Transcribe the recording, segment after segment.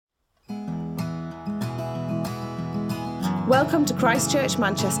Welcome to Christchurch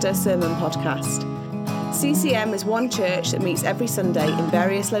Manchester Sermon Podcast. CCM is one church that meets every Sunday in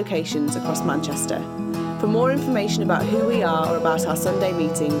various locations across Manchester. For more information about who we are or about our Sunday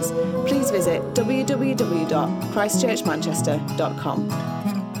meetings, please visit www.christchurchmanchester.com.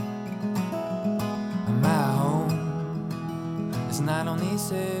 My home is not on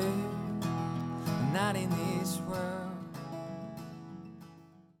this earth, not in this world.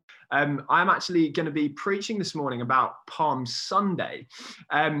 I'm actually going to be preaching this morning about Palm Sunday.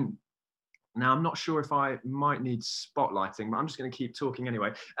 Now, I'm not sure if I might need spotlighting, but I'm just going to keep talking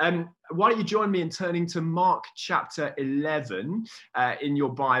anyway. Why don't you join me in turning to Mark chapter 11 in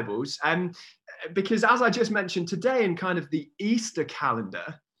your Bibles? Because as I just mentioned, today in kind of the Easter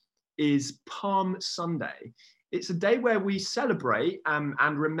calendar is Palm Sunday. It's a day where we celebrate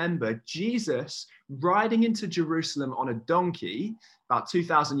and remember Jesus riding into Jerusalem on a donkey about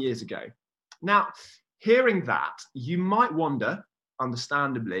 2,000 years ago. Now, hearing that, you might wonder,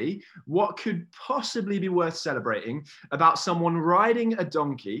 understandably, what could possibly be worth celebrating about someone riding a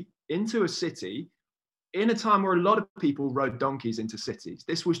donkey into a city in a time where a lot of people rode donkeys into cities.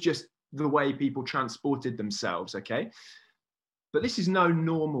 This was just the way people transported themselves, okay? But this is no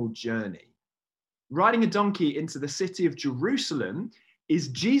normal journey. Riding a donkey into the city of Jerusalem is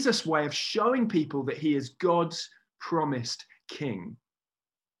Jesus' way of showing people that he is God's promised king.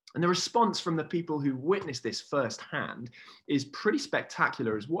 And the response from the people who witnessed this firsthand is pretty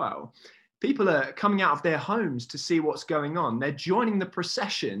spectacular as well. People are coming out of their homes to see what's going on. They're joining the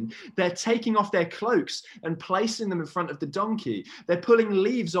procession. They're taking off their cloaks and placing them in front of the donkey. They're pulling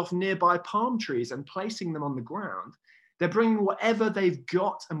leaves off nearby palm trees and placing them on the ground. They're bringing whatever they've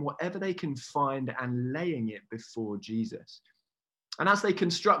got and whatever they can find and laying it before Jesus. And as they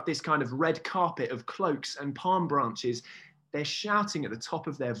construct this kind of red carpet of cloaks and palm branches, they're shouting at the top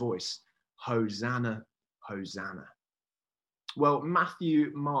of their voice, Hosanna, Hosanna. Well,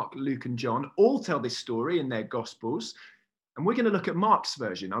 Matthew, Mark, Luke, and John all tell this story in their Gospels. And we're going to look at Mark's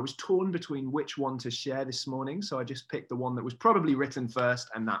version. I was torn between which one to share this morning, so I just picked the one that was probably written first,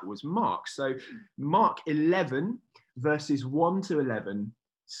 and that was Mark. So Mark 11, verses 1 to 11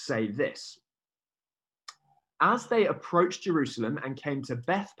 say this. As they approached Jerusalem and came to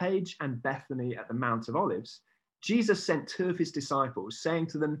Bethphage and Bethany at the Mount of Olives, Jesus sent two of his disciples, saying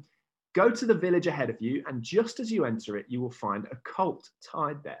to them, "Go to the village ahead of you, and just as you enter it, you will find a colt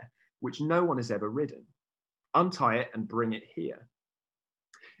tied there, which no one has ever ridden. Untie it and bring it here.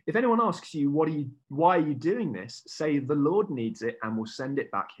 If anyone asks you, why are you doing this? Say, the Lord needs it and will send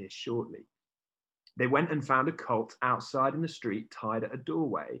it back here shortly." They went and found a colt outside in the street, tied at a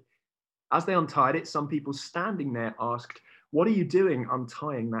doorway. As they untied it, some people standing there asked, "What are you doing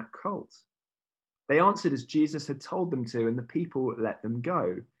untying that colt?" They answered as Jesus had told them to, and the people let them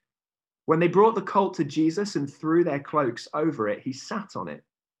go. When they brought the colt to Jesus and threw their cloaks over it, he sat on it.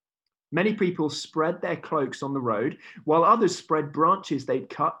 Many people spread their cloaks on the road, while others spread branches they'd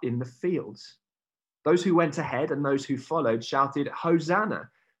cut in the fields. Those who went ahead and those who followed shouted, "Hosanna!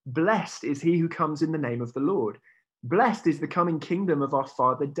 Blessed is he who comes in the name of the Lord. Blessed is the coming kingdom of our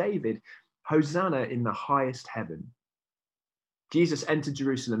father David. Hosanna in the highest heaven." Jesus entered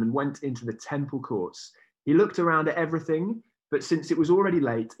Jerusalem and went into the temple courts. He looked around at everything, but since it was already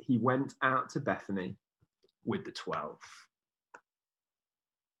late, he went out to Bethany with the 12.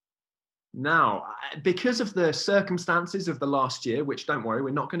 Now, because of the circumstances of the last year, which don't worry,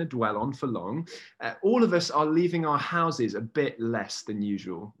 we're not going to dwell on for long, all of us are leaving our houses a bit less than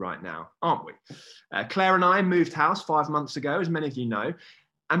usual right now, aren't we? Claire and I moved house 5 months ago, as many of you know.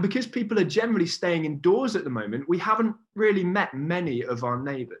 And because people are generally staying indoors at the moment, we haven't really met many of our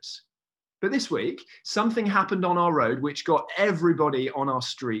neighbours. But this week, something happened on our road which got everybody on our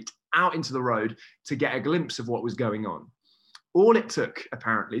street out into the road to get a glimpse of what was going on. All it took,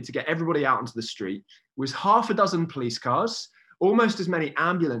 apparently, to get everybody out onto the street was half a dozen police cars, almost as many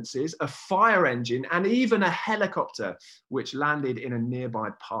ambulances, a fire engine, and even a helicopter, which landed in a nearby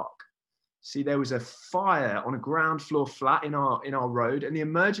park. See, there was a fire on a ground floor flat in our road, and the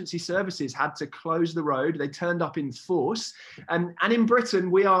emergency services had to close the road. They turned up in force. And in Britain,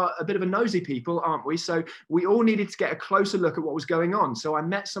 we are a bit of a nosy people, aren't we? So we all needed to get a closer look at what was going on. So I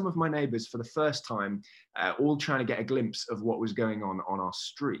met some of my neighbours for the first time, all trying to get a glimpse of what was going on our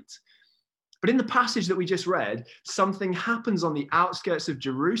street. But in the passage that we just read, something happens on the outskirts of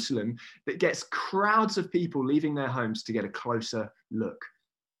Jerusalem that gets crowds of people leaving their homes to get a closer look.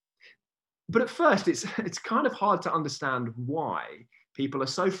 But at first, it's kind of hard to understand why people are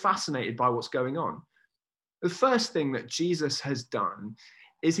so fascinated by what's going on. The first thing that Jesus has done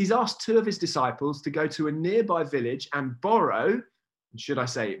is he's asked two of his disciples to go to a nearby village and borrow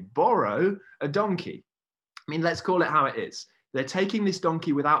a donkey. I mean, let's call it how it is. They're taking this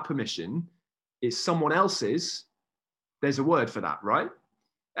donkey without permission. It's someone else's. There's a word for that, right?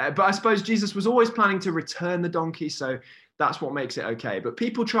 But I suppose Jesus was always planning to return the donkey, so that's what makes it okay. But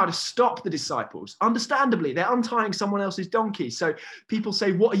people try to stop the disciples. Understandably, they're untying someone else's donkey. So people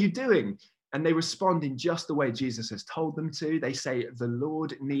say, "What are you doing?" And they respond in just the way Jesus has told them to. They say, "The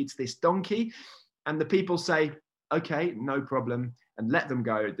Lord needs this donkey." And the people say, "Okay, no problem," and let them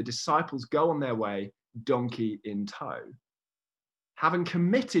go. The disciples go on their way, donkey in tow. Having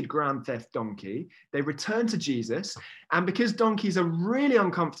committed grand theft donkey, they return to Jesus. And because donkeys are really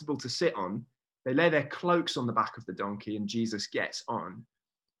uncomfortable to sit on, they lay their cloaks on the back of the donkey and Jesus gets on.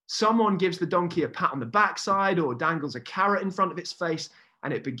 Someone gives the donkey a pat on the backside or dangles a carrot in front of its face,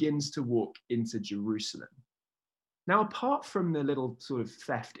 and it begins to walk into Jerusalem. Now, apart from the little sort of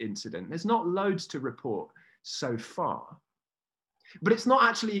theft incident, there's not loads to report so far. But it's not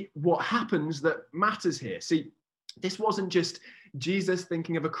actually what happens that matters here. See, this wasn't just Jesus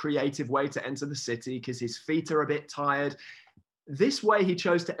thinking of a creative way to enter the city because his feet are a bit tired. This way he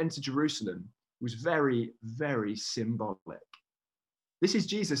chose to enter Jerusalem was very, very symbolic. This is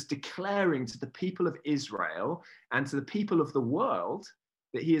Jesus declaring to the people of Israel and to the people of the world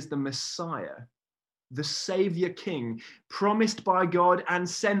that he is the Messiah, the Savior King, promised by God and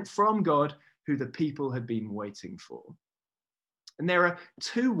sent from God, who the people had been waiting for. And there are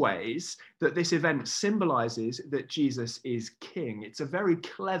two ways that this event symbolizes that Jesus is king. It's a very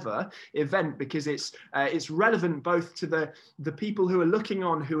clever event because it's relevant both to the people who are looking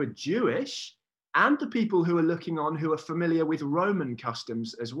on who are Jewish and the people who are looking on who are familiar with Roman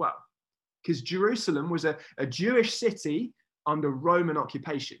customs as well. Because Jerusalem was a Jewish city under Roman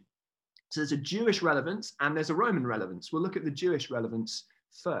occupation. So there's a Jewish relevance and there's a Roman relevance. We'll look at the Jewish relevance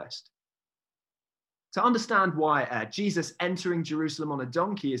first. To understand why Jesus entering Jerusalem on a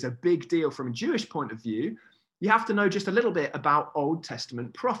donkey is a big deal from a Jewish point of view, you have to know just a little bit about Old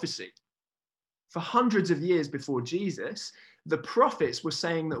Testament prophecy. For hundreds of years before Jesus, the prophets were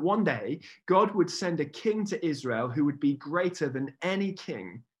saying that one day God would send a king to Israel who would be greater than any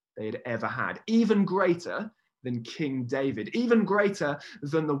king they had ever had, even greater than King David, even greater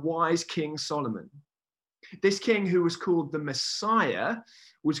than the wise King Solomon. This king, who was called the Messiah,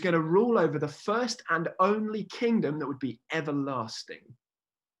 was going to rule over the first and only kingdom that would be everlasting.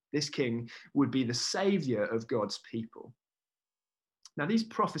 This king would be the savior of God's people. Now, these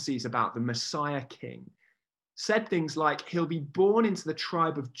prophecies about the Messiah king said things like, he'll be born into the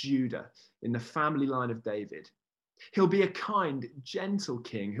tribe of Judah in the family line of David. He'll be a kind, gentle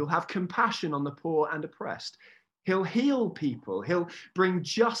king. He'll have compassion on the poor and oppressed. He'll heal people. He'll bring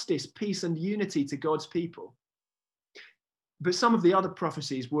justice, peace, and unity to God's people. But some of the other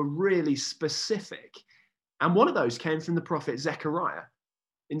prophecies were really specific. And one of those came from the prophet Zechariah.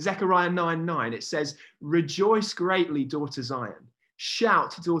 In Zechariah 9:9, it says, "Rejoice greatly, daughter Zion.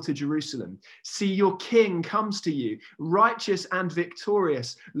 Shout, daughter Jerusalem. See, your king comes to you, righteous and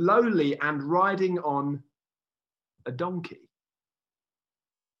victorious, lowly and riding on a donkey."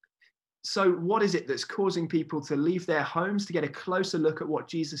 So what is it that's causing people to leave their homes to get a closer look at what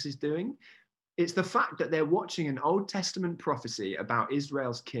Jesus is doing? It's the fact that they're watching an Old Testament prophecy about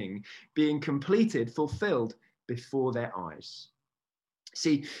Israel's king being completed, fulfilled before their eyes.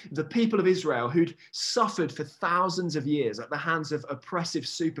 See, the people of Israel who'd suffered for thousands of years at the hands of oppressive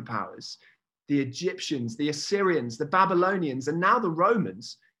superpowers, the Egyptians, the Assyrians, the Babylonians, and now the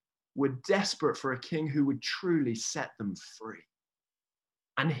Romans, were desperate for a king who would truly set them free.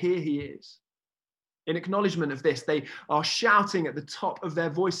 And here he is. In acknowledgement of this, they are shouting at the top of their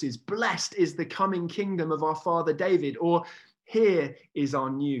voices, "Blessed is the coming kingdom of our father David," or "Here is our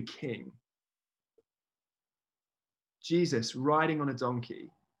new king." Jesus, riding on a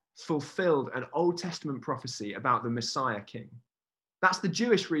donkey, fulfilled an Old Testament prophecy about the Messiah king. That's the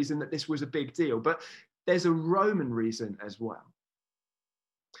Jewish reason that this was a big deal, but there's a Roman reason as well.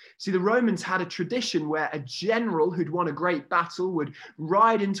 See, the Romans had a tradition where a general who'd won a great battle would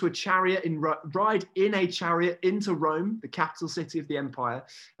ride in a chariot into Rome, the capital city of the empire,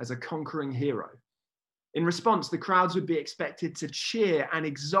 as a conquering hero. In response, the crowds would be expected to cheer and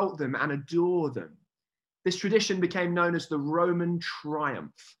exalt them and adore them. This tradition became known as the Roman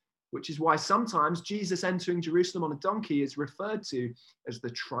triumph, which is why sometimes Jesus entering Jerusalem on a donkey is referred to as the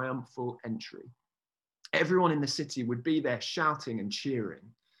triumphal entry. Everyone in the city would be there shouting and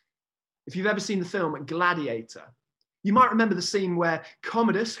cheering. If you've ever seen the film Gladiator, you might remember the scene where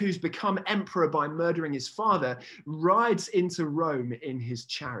Commodus, who's become emperor by murdering his father, rides into Rome in his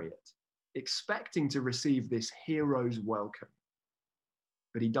chariot, expecting to receive this hero's welcome.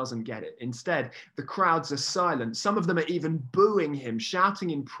 But he doesn't get it. Instead, the crowds are silent. Some of them are even booing him,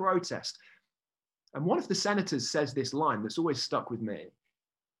 shouting in protest. And one of the senators says this line that's always stuck with me.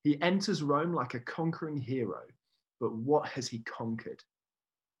 He enters Rome like a conquering hero, but what has he conquered?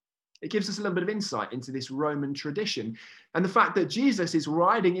 It gives us a little bit of insight into this Roman tradition and the fact that Jesus is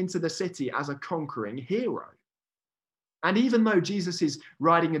riding into the city as a conquering hero. And even though Jesus is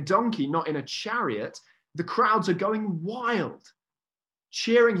riding a donkey, not in a chariot, the crowds are going wild,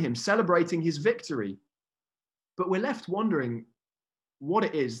 cheering him, celebrating his victory. But we're left wondering what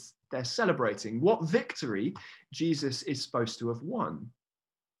it is they're celebrating, what victory Jesus is supposed to have won.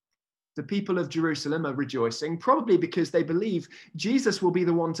 The people of Jerusalem are rejoicing, probably because they believe Jesus will be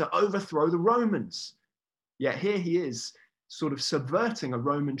the one to overthrow the Romans. Yet here he is, sort of subverting a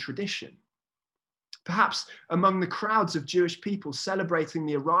Roman tradition. Perhaps among the crowds of Jewish people celebrating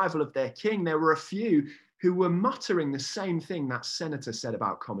the arrival of their king, there were a few who were muttering the same thing that senator said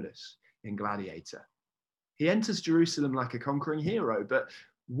about Commodus in Gladiator. He enters Jerusalem like a conquering hero, but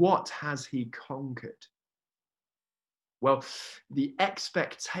what has he conquered? Well, the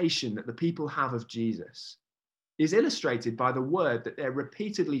expectation that the people have of Jesus is illustrated by the word that they're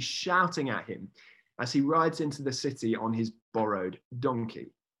repeatedly shouting at him as he rides into the city on his borrowed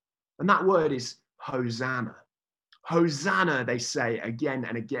donkey. And that word is Hosanna. Hosanna, they say again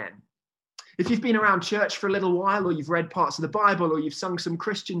and again. If you've been around church for a little while, or you've read parts of the Bible, or you've sung some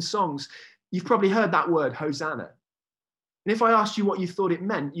Christian songs, you've probably heard that word, Hosanna. And if I asked you what you thought it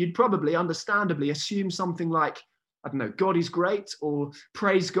meant, you'd probably understandably assume something like, I don't know, God is great, or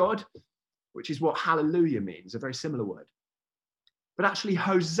praise God, which is what hallelujah means, a very similar word. But actually,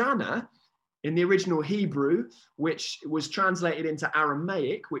 Hosanna in the original Hebrew, which was translated into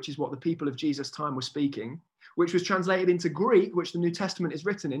Aramaic, which is what the people of Jesus' time were speaking, which was translated into Greek, which the New Testament is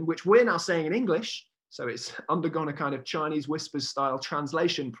written in, which we're now saying in English, so it's undergone a kind of Chinese whispers style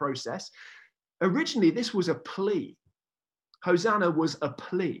translation process. Originally, this was a plea. Hosanna was a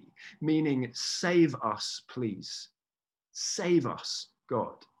plea, meaning save us, please. Save us,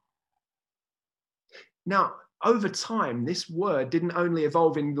 God. Now, over time, this word didn't only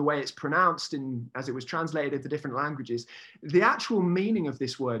evolve in the way it's pronounced as it was translated into different languages. The actual meaning of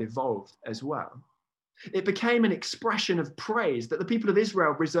this word evolved as well. It became an expression of praise that the people of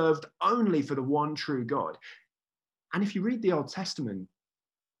Israel reserved only for the one true God. And if you read the Old Testament,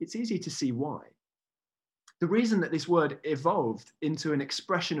 it's easy to see why. The reason that this word evolved into an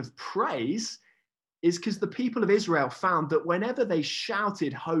expression of praise is because the people of Israel found that whenever they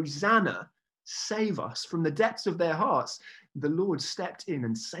shouted, Hosanna, save us, from the depths of their hearts, the Lord stepped in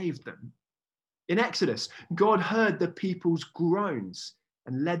and saved them. In Exodus, God heard the people's groans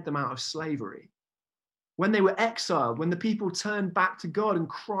and led them out of slavery. When they were exiled, when the people turned back to God and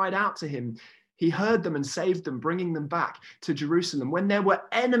cried out to him, he heard them and saved them, bringing them back to Jerusalem. When there were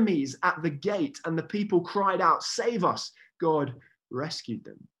enemies at the gate and the people cried out, save us, God rescued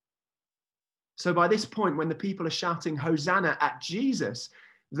them. So by this point, when the people are shouting Hosanna at Jesus,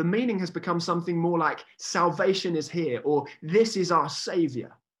 the meaning has become something more like salvation is here, or this is our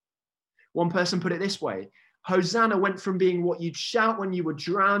savior. One person put it this way: Hosanna went from being what you'd shout when you were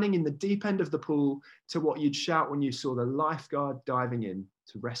drowning in the deep end of the pool to what you'd shout when you saw the lifeguard diving in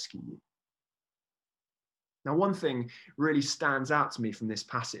to rescue you. Now, one thing really stands out to me from this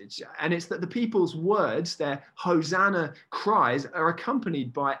passage, and it's that the people's words, their Hosanna cries, are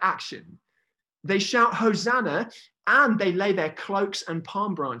accompanied by action. They shout Hosanna and they lay their cloaks and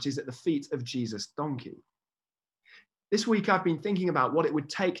palm branches at the feet of Jesus' donkey. This week, I've been thinking about what it would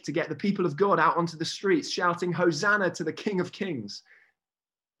take to get the people of God out onto the streets shouting Hosanna to the King of Kings.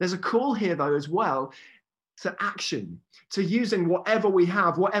 There's a call here, though, as well, to action, to using whatever we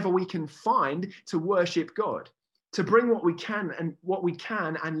have, whatever we can find to worship God, to bring what we can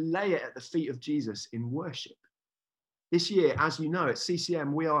and lay it at the feet of Jesus in worship. This year, as you know, at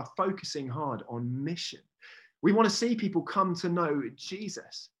CCM, we are focusing hard on mission. We want to see people come to know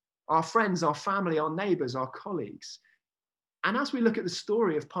Jesus, our friends, our family, our neighbors, our colleagues. And as we look at the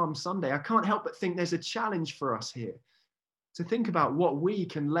story of Palm Sunday, I can't help but think there's a challenge for us here to think about what we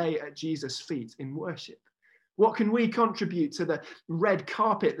can lay at Jesus' feet in worship. What can we contribute to the red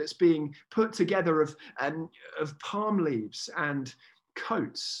carpet that's being put together of palm leaves and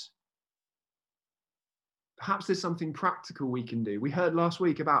coats? Perhaps there's something practical we can do. We heard last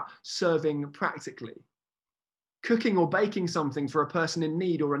week about serving practically. Cooking or baking something for a person in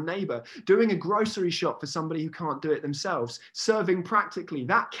need or a neighbor, doing a grocery shop for somebody who can't do it themselves, serving practically,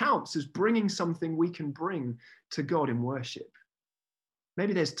 that counts as bringing something we can bring to God in worship.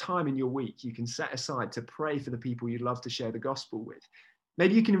 Maybe there's time in your week you can set aside to pray for the people you'd love to share the gospel with.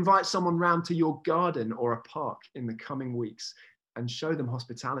 Maybe you can invite someone round to your garden or a park in the coming weeks and show them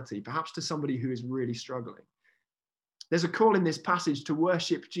hospitality, perhaps to somebody who is really struggling. There's a call in this passage to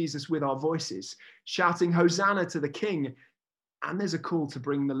worship Jesus with our voices, shouting Hosanna to the King. And there's a call to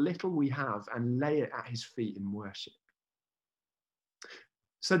bring the little we have and lay it at his feet in worship.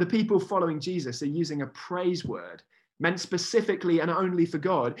 So the people following Jesus are using a praise word meant specifically and only for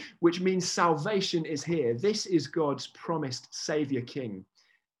God, which means salvation is here. This is God's promised Savior King,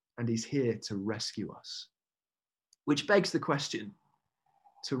 and he's here to rescue us. Which begs the question,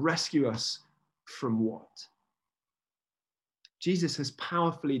 to rescue us from what? Jesus has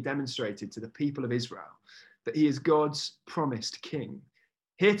powerfully demonstrated to the people of Israel that he is God's promised King,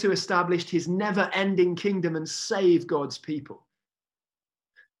 here to establish his never-ending kingdom and save God's people.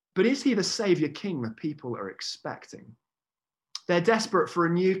 But is he the Savior King the people are expecting? They're desperate for a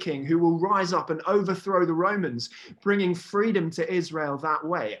new king who will rise up and overthrow the Romans, bringing freedom to Israel that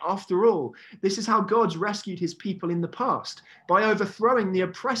way. After all, this is how God's rescued his people in the past, by overthrowing the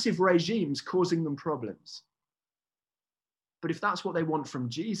oppressive regimes causing them problems. But if that's what they want from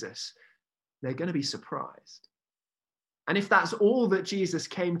Jesus, they're going to be surprised. And if that's all that Jesus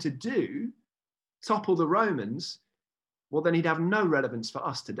came to do, topple the Romans, well, then he'd have no relevance for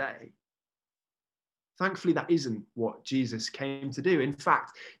us today. Thankfully, that isn't what Jesus came to do. In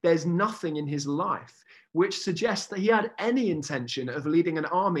fact, there's nothing in his life which suggests that he had any intention of leading an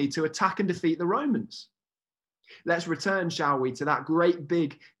army to attack and defeat the Romans. Let's return, shall we, to that great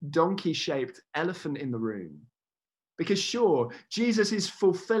big donkey-shaped elephant in the room. Because sure, Jesus is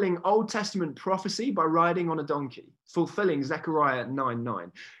fulfilling Old Testament prophecy by riding on a donkey, fulfilling Zechariah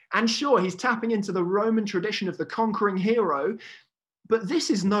 9:9. And sure, he's tapping into the Roman tradition of the conquering hero, but this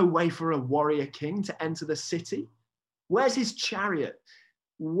is no way for a warrior king to enter the city. Where's his chariot?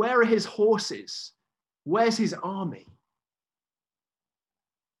 Where are his horses? Where's his army?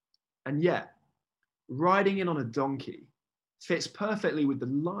 And yet, riding in on a donkey fits perfectly with the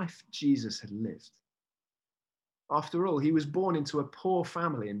life Jesus had lived. After all, he was born into a poor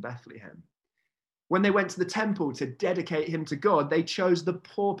family in Bethlehem. When they went to the temple to dedicate him to God, they chose the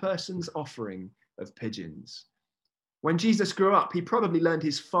poor person's offering of pigeons. When Jesus grew up, he probably learned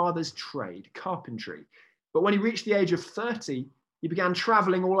his father's trade, carpentry. But when he reached the age of 30, he began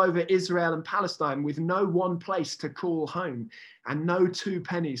traveling all over Israel and Palestine with no one place to call home and no 2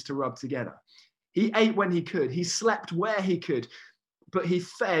 pennies to rub together. He ate when he could, he slept where he could, but he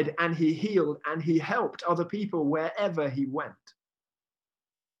fed and he healed and he helped other people wherever he went.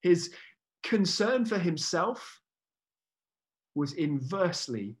 His concern for himself was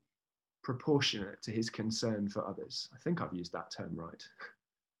inversely proportionate to his concern for others. I think I've used that term right.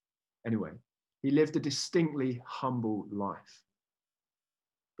 Anyway, he lived a distinctly humble life.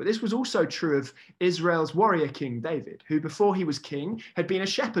 But this was also true of Israel's warrior king David, who before he was king had been a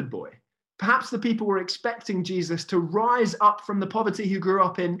shepherd boy. Perhaps the people were expecting Jesus to rise up from the poverty he grew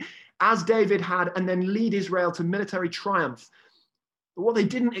up in, as David had, and then lead Israel to military triumph. But what they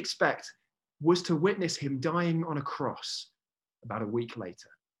didn't expect was to witness him dying on a cross about a week later.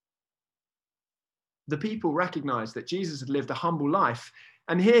 The people recognized that Jesus had lived a humble life,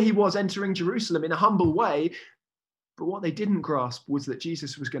 and here he was entering Jerusalem in a humble way. But what they didn't grasp was that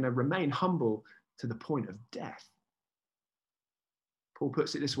Jesus was going to remain humble to the point of death. Paul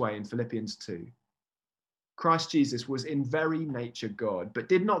puts it this way in Philippians 2. Christ Jesus was in very nature God, but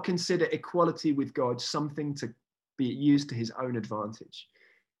did not consider equality with God something to be used to his own advantage.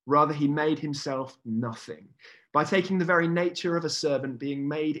 Rather, he made himself nothing by taking the very nature of a servant, being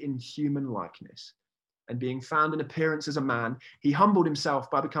made in human likeness, and being found in appearance as a man, he humbled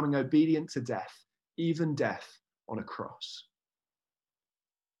himself by becoming obedient to death, even death on a cross.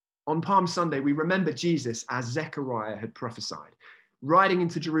 On Palm Sunday, we remember Jesus as Zechariah had prophesied, riding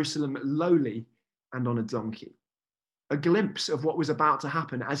into Jerusalem lowly and on a donkey. A glimpse of what was about to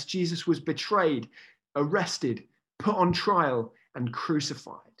happen as Jesus was betrayed, arrested, put on trial, and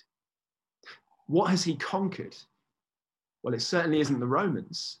crucified. What has he conquered? Well, it certainly isn't the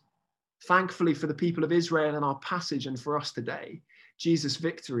Romans. Thankfully for the people of Israel in our passage and for us today, Jesus'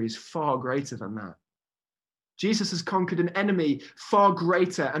 victory is far greater than that. Jesus has conquered an enemy far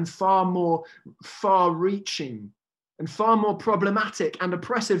greater and far more far-reaching and far more problematic and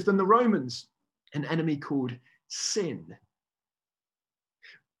oppressive than the Romans, an enemy called sin.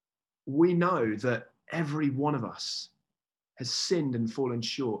 We know that every one of us has sinned and fallen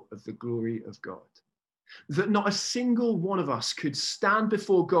short of the glory of God. That not a single one of us could stand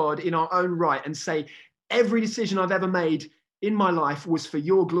before God in our own right and say, every decision I've ever made in my life was for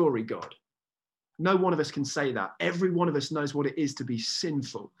your glory, God. No one of us can say that. Every one of us knows what it is to be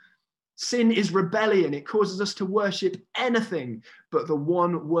sinful. Sin is rebellion. It causes us to worship anything but the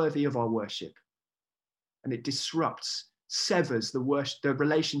one worthy of our worship. And it disrupts, severs the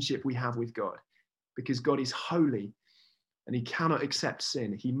relationship we have with God, because God is holy and he cannot accept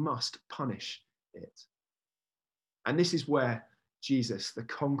sin. He must punish it. And this is where Jesus, the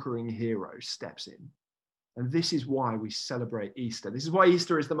conquering hero, steps in. And this is why we celebrate Easter. This is why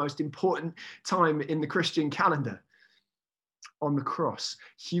Easter is the most important time in the Christian calendar. On the cross,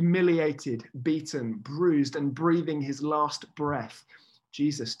 humiliated, beaten, bruised, and breathing his last breath,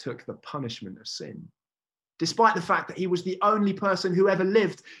 Jesus took the punishment of sin, despite the fact that he was the only person who ever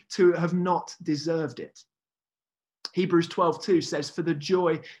lived to have not deserved it. Hebrews 12:2 says, "For the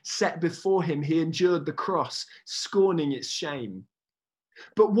joy set before him, he endured the cross, scorning its shame."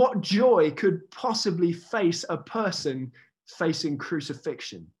 But what joy could possibly face a person facing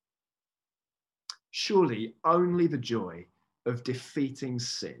crucifixion? Surely only the joy of defeating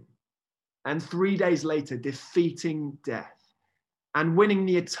sin, and 3 days later defeating death, and winning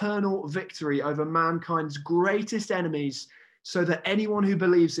the eternal victory over mankind's greatest enemies, so that anyone who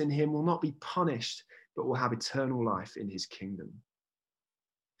believes in him will not be punished, but will have eternal life in his kingdom.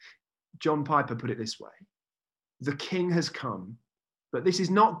 John Piper put it this way: the King has come, but this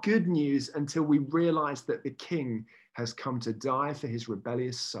is not good news until we realize that the King has come to die for his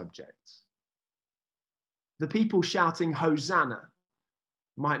rebellious subjects. The people shouting Hosanna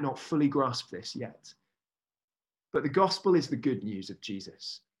might not fully grasp this yet, but the gospel is the good news of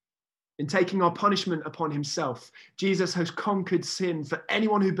Jesus. In taking our punishment upon himself, Jesus has conquered sin for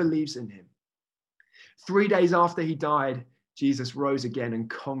anyone who believes in him. 3 days after he died, Jesus rose again and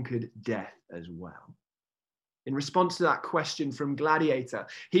conquered death as well. In response to that question from Gladiator,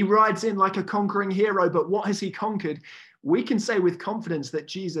 he rides in like a conquering hero, but what has he conquered? We can say with confidence that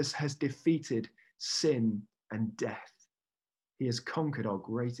Jesus has defeated sin and death. He has conquered our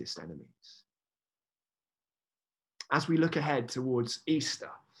greatest enemies. As we look ahead towards Easter,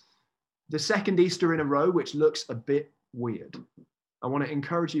 the second Easter in a row, which looks a bit weird, I want to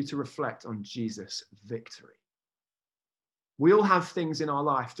encourage you to reflect on Jesus' victory. We all have things in our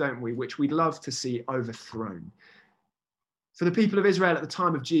life, don't we, which we'd love to see overthrown. For the people of Israel at the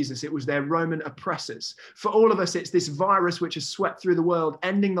time of Jesus, it was their Roman oppressors. For all of us, it's this virus which has swept through the world,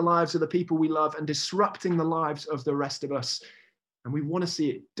 ending the lives of the people we love and disrupting the lives of the rest of us. And we want to see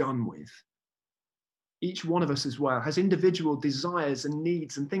it done with. Each one of us as well has individual desires and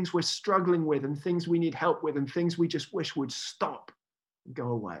needs and things we're struggling with and things we need help with and things we just wish would stop and go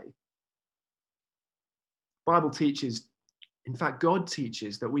away. The Bible teaches, in fact, God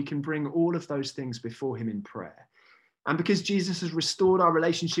teaches that we can bring all of those things before him in prayer. And because Jesus has restored our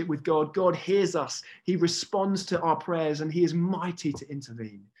relationship with God, God hears us, he responds to our prayers, and he is mighty to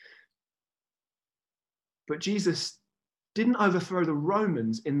intervene. But Jesus didn't overthrow the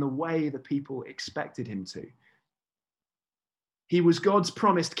Romans in the way the people expected him to. He was God's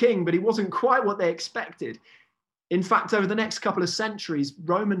promised king, but he wasn't quite what they expected. In fact, over the next couple of centuries,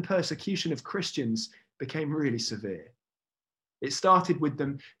 Roman persecution of Christians became really severe. It started with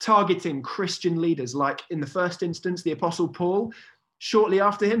them targeting Christian leaders, like in the first instance, the Apostle Paul. Shortly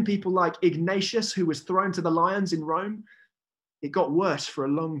after him, people like Ignatius, who was thrown to the lions in Rome. It got worse for a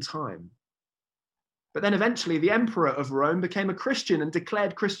long time. But then eventually the emperor of Rome became a Christian and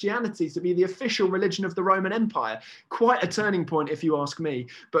declared Christianity to be the official religion of the Roman Empire. Quite a turning point, if you ask me.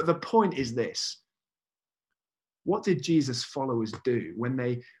 But the point is this: what did Jesus' followers do when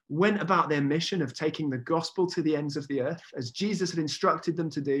they went about their mission of taking the gospel to the ends of the earth, as Jesus had instructed them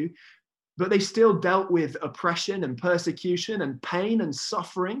to do, but they still dealt with oppression and persecution and pain and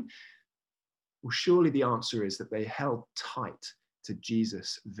suffering? Well, surely the answer is that they held tight to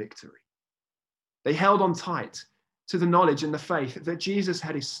Jesus' victory. They held on tight to the knowledge and the faith that Jesus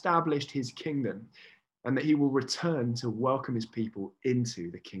had established his kingdom and that he will return to welcome his people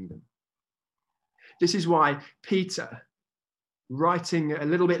into the kingdom. This is why Peter, writing a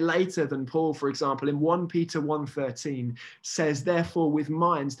little bit later than Paul, for example, in 1 Peter 1:13, says, "Therefore, with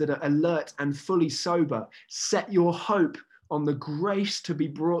minds that are alert and fully sober, set your hope on the grace to be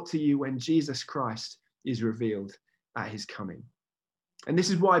brought to you when Jesus Christ is revealed at his coming." And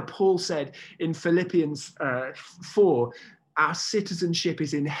this is why Paul said in Philippians 4, our citizenship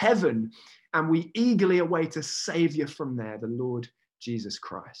is in heaven, and we eagerly await a savior from there, the Lord Jesus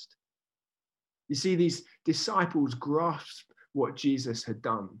Christ. You see, these disciples grasped what Jesus had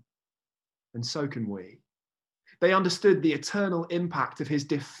done, and so can we. They understood the eternal impact of his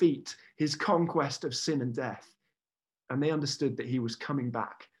defeat, his conquest of sin and death, and they understood that he was coming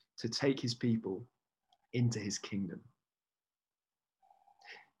back to take his people into his kingdom.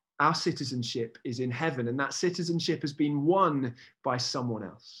 Our citizenship is in heaven, and that citizenship has been won by someone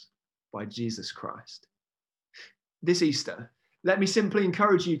else, by Jesus Christ. This Easter, let me simply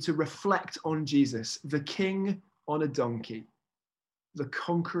encourage you to reflect on Jesus, the King on a donkey, the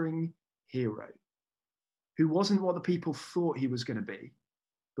conquering hero, who wasn't what the people thought he was going to be,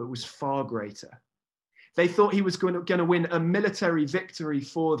 but was far greater. They thought he was going to win a military victory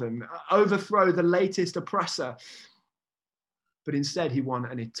for them, overthrow the latest oppressor, but instead he won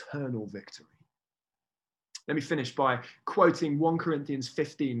an eternal victory. Let me finish by quoting 1 Corinthians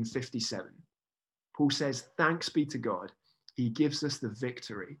 15:57. Paul says, "Thanks be to God, he gives us the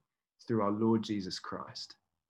victory through our Lord Jesus Christ."